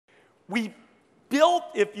we built,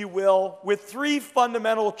 if you will, with three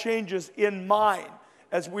fundamental changes in mind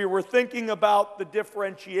as we were thinking about the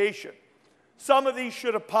differentiation. Some of these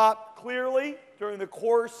should have popped clearly during the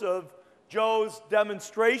course of Joe's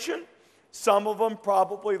demonstration. Some of them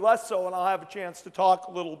probably less so, and I'll have a chance to talk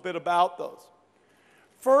a little bit about those.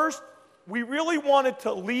 First, we really wanted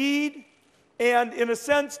to lead and, in a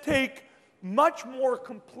sense, take much more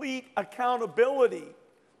complete accountability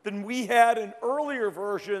than we had in earlier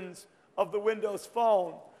versions of the Windows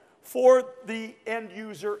Phone for the end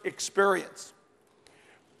user experience.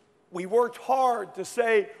 We worked hard to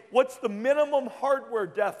say, what's the minimum hardware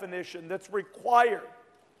definition that's required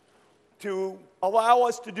to allow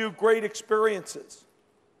us to do great experiences?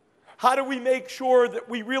 How do we make sure that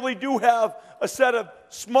we really do have a set of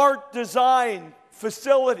smart design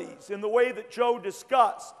facilities in the way that Joe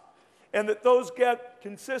discussed, and that those get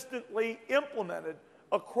consistently implemented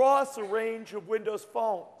across a range of Windows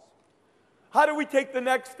phones? How do we take the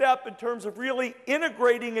next step in terms of really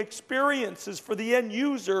integrating experiences for the end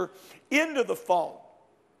user into the phone?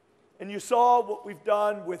 And you saw what we've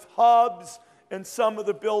done with hubs and some of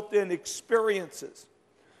the built-in experiences.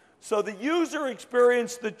 So the user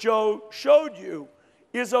experience that Joe showed you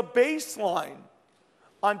is a baseline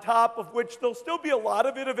on top of which there'll still be a lot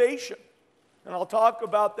of innovation. And I'll talk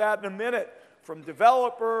about that in a minute, from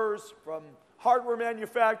developers, from hardware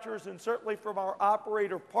manufacturers, and certainly from our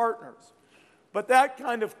operator partners. But that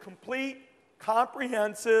kind of complete,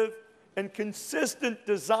 comprehensive, and consistent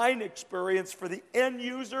design experience for the end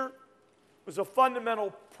user was a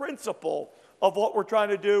fundamental principle of what we're trying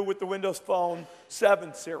to do with the Windows Phone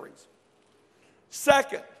 7 series.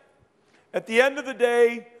 Second, at the end of the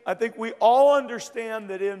day, I think we all understand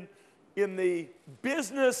that in the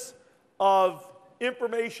business of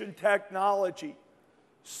information technology,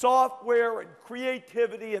 software and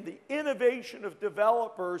creativity and the innovation of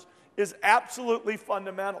developers is absolutely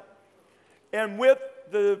fundamental. And with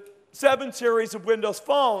the 7 series of Windows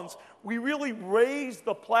phones, we really raised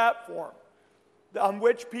the platform on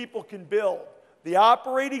which people can build the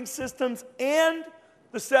operating systems and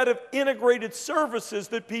the set of integrated services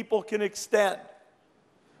that people can extend.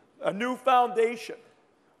 A new foundation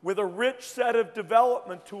with a rich set of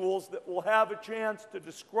development tools that we'll have a chance to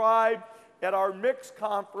describe at our Mix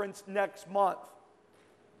conference next month.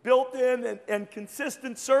 Built-in and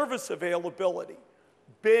consistent service availability,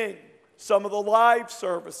 Bing, some of the live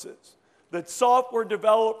services that software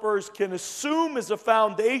developers can assume as a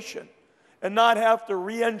foundation and not have to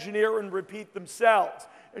re-engineer and repeat themselves.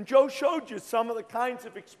 And Joe showed you some of the kinds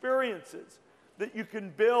of experiences that you can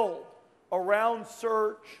build around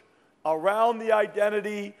search, around the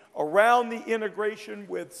identity, around the integration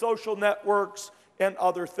with social networks and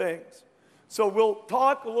other things. So we'll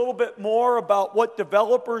talk a little bit more about what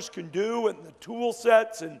developers can do and the tool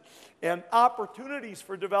sets and opportunities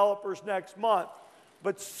for developers next month.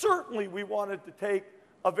 But certainly we wanted to take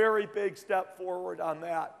a very big step forward on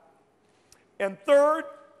that. And third,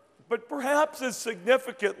 but perhaps as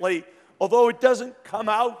significantly, although it doesn't come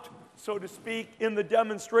out, so to speak, in the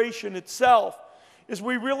demonstration itself, is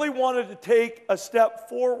we really wanted to take a step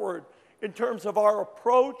forward in terms of our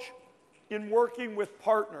approach in working with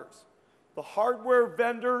partners. The hardware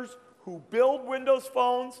vendors who build Windows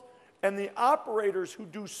phones and the operators who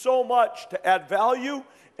do so much to add value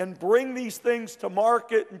and bring these things to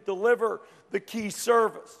market and deliver the key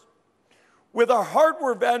service. With our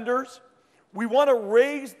hardware vendors, we want to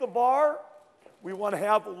raise the bar. We want to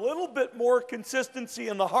have a little bit more consistency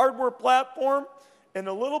in the hardware platform and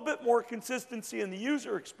a little bit more consistency in the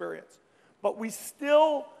user experience. But we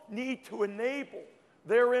still need to enable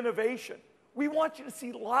their innovation. We want you to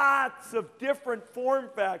see lots of different form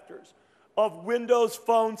factors of Windows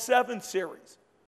Phone 7 series.